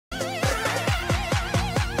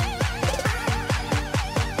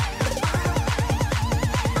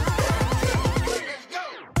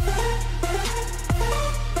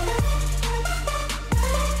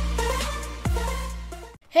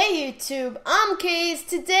YouTube? I'm Case.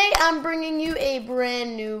 Today I'm bringing you a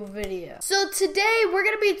brand new video. So today we're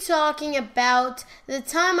going to be talking about the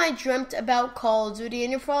time I dreamt about Call of Duty,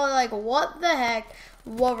 and you're probably like, what the heck?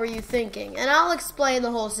 What were you thinking? And I'll explain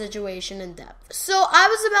the whole situation in depth. So I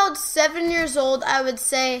was about 7 years old, I would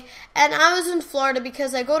say, and I was in Florida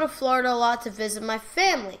because I go to Florida a lot to visit my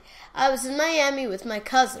family. I was in Miami with my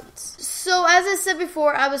cousins. So as I said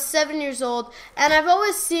before, I was 7 years old, and I've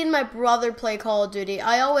always seen my brother play Call of Duty.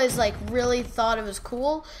 I always really thought it was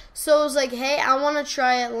cool. So I was like, hey, I want to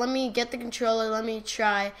try it. Let me get the controller. Let me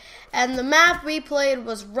try. And the map we played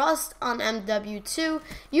was Rust on MW2.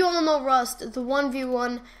 You all know Rust, the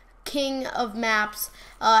 1v1 king of maps.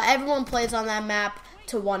 Everyone plays on that map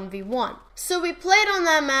to 1v1. So we played on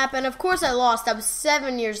that map, and of course I lost. I was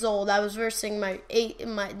 7 years old. I was versing he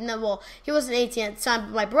wasn't 18 at the time,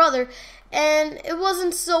 but my brother, and it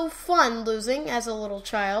wasn't so fun losing as a little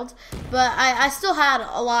child, but I still had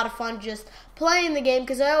a lot of fun just playing the game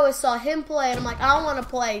because I always saw him play, and I'm like, I want to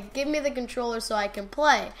play. Give me the controller so I can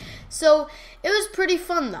play. So it was pretty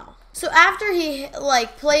fun though. So after he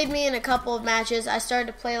played me in a couple of matches, I started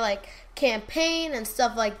to play campaign and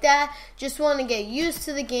stuff like that. Just want to get used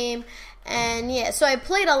to the game. And yeah, so I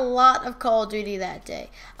played a lot of Call of Duty that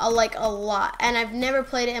day, a lot, and I've never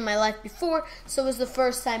played it in my life before, so it was the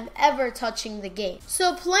first time ever touching the game.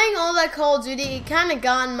 So playing all that Call of Duty, it kind of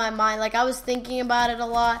got in my mind. I was thinking about it a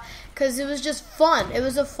lot because it was just fun. It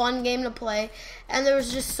was a fun game to play, and there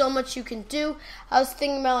was just so much you can do. I was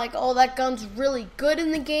thinking about oh, that gun's really good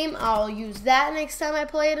in the game. I'll use that next time I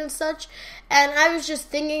play it and such. And I was just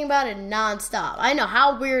thinking about it nonstop. I know,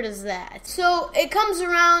 how weird is that? So it comes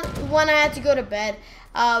around when I had to go to bed.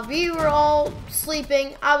 We were all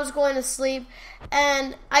sleeping. I was going to sleep,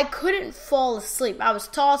 and I couldn't fall asleep. I was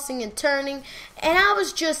tossing and turning, and I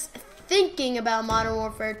was just thinking about Modern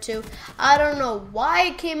Warfare 2. I don't know why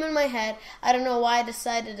it came in my head. I don't know why I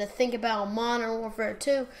decided to think about Modern Warfare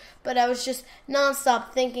 2, but I was just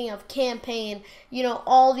nonstop thinking of campaign,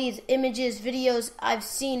 all these images, videos I've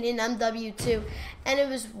seen in MW2, and it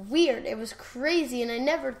was weird. It was crazy, and I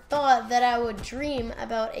never thought that I would dream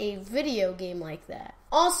about a video game like that.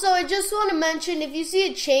 Also, I just want to mention, if you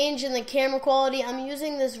see a change in the camera quality, I'm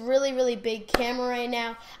using this really big camera right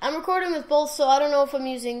now. I'm recording with both, so I don't know if I'm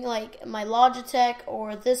using my Logitech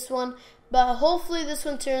or this one, but hopefully this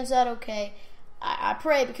one turns out okay. I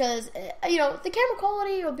pray, because the camera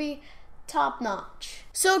quality will be top notch.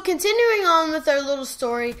 So continuing on with our little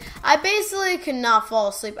story, I basically could not fall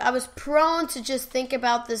asleep. I was prone to just think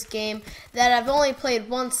about this game that I've only played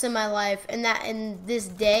once in my life, and that in this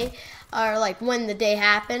day, or when the day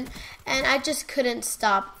happened, and I just couldn't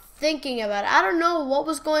stop thinking about it. I don't know what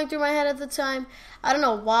was going through my head at the time. I don't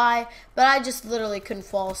know why, but I just literally couldn't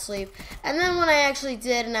fall asleep. And then when I actually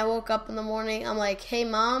did, and I woke up in the morning, I'm like, hey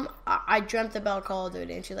mom, I dreamt about Call of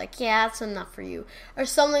Duty. And she's like, yeah, that's enough for you, or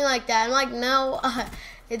something like that. I'm like, no,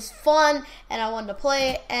 it's fun, and I wanted to play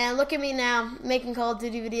it. And look at me now, making Call of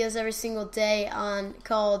Duty videos every single day on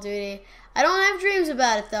Call of Duty. I don't have dreams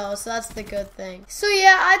about it though, so that's the good thing. So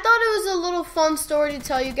yeah, I thought it was a little fun story to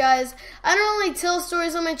tell you guys. I don't really tell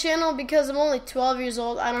stories on my channel because I'm only 12 years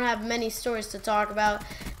old. I don't have many stories to talk about.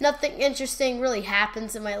 Nothing interesting really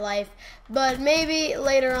happens in my life. But maybe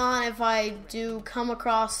later on, if I do come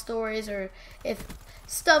across stories, or if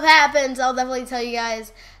stuff happens, I'll definitely tell you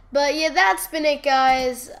guys. But yeah, that's been it,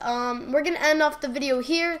 guys. We're going to end off the video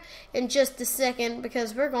here in just a second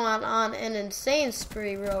because we're going on an insane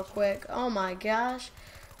spree real quick. Oh my gosh.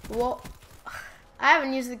 Well, I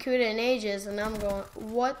haven't used the CUDA in ages, and I'm going,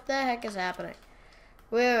 what the heck is happening?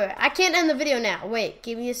 Wait. I can't end the video now. Wait,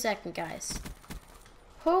 give me a second, guys.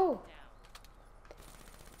 Oh.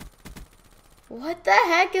 What the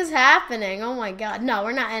heck is happening? Oh my god. No,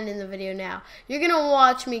 we're not ending the video now. You're going to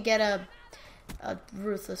watch me get a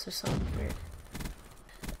ruthless or something weird.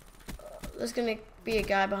 There's gonna be a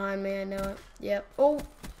guy behind me, I know it. Yep. Oh,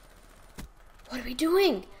 what are we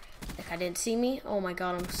doing? That guy didn't see me. Oh my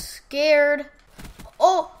god, I'm scared.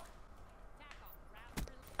 Oh,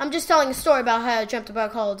 I'm just telling a story about how I dreamt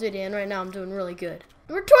about Call of Duty, and right now I'm doing really good.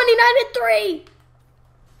 We're 29-3.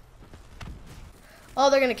 Oh,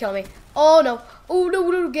 they're gonna kill me. Oh no. Oh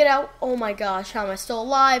no, get out. Oh my gosh, how am I still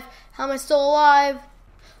alive? How am I still alive?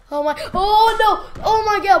 Oh my, oh no, oh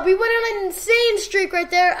my god, we went on an insane streak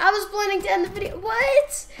right there. I was planning to end the video.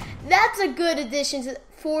 What? That's a good addition to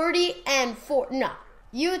 40-4. No,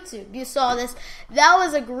 YouTube, you saw this. That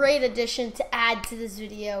was a great addition to add to this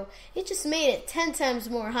video. It just made it 10 times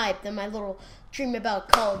more hype than my little dream about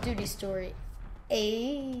Call of Duty story.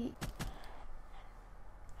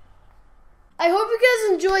 I hope you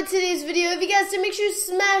guys enjoyed today's video. If you guys did, make sure you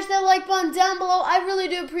smash that like button down below. I really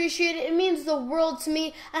do appreciate it. It means the world to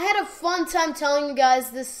me. I had a fun time telling you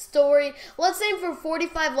guys this story. Let's aim for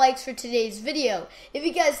 45 likes for today's video. If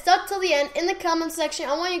you guys stuck till the end, in the comment section,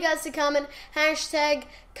 I want you guys to comment hashtag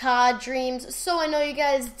COD Dreams, so I know you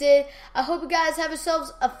guys did. I hope you guys have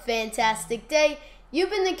yourselves a fantastic day.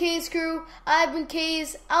 You've been the K's Crew. I've been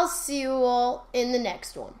K's. I'll see you all in the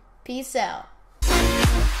next one. Peace out.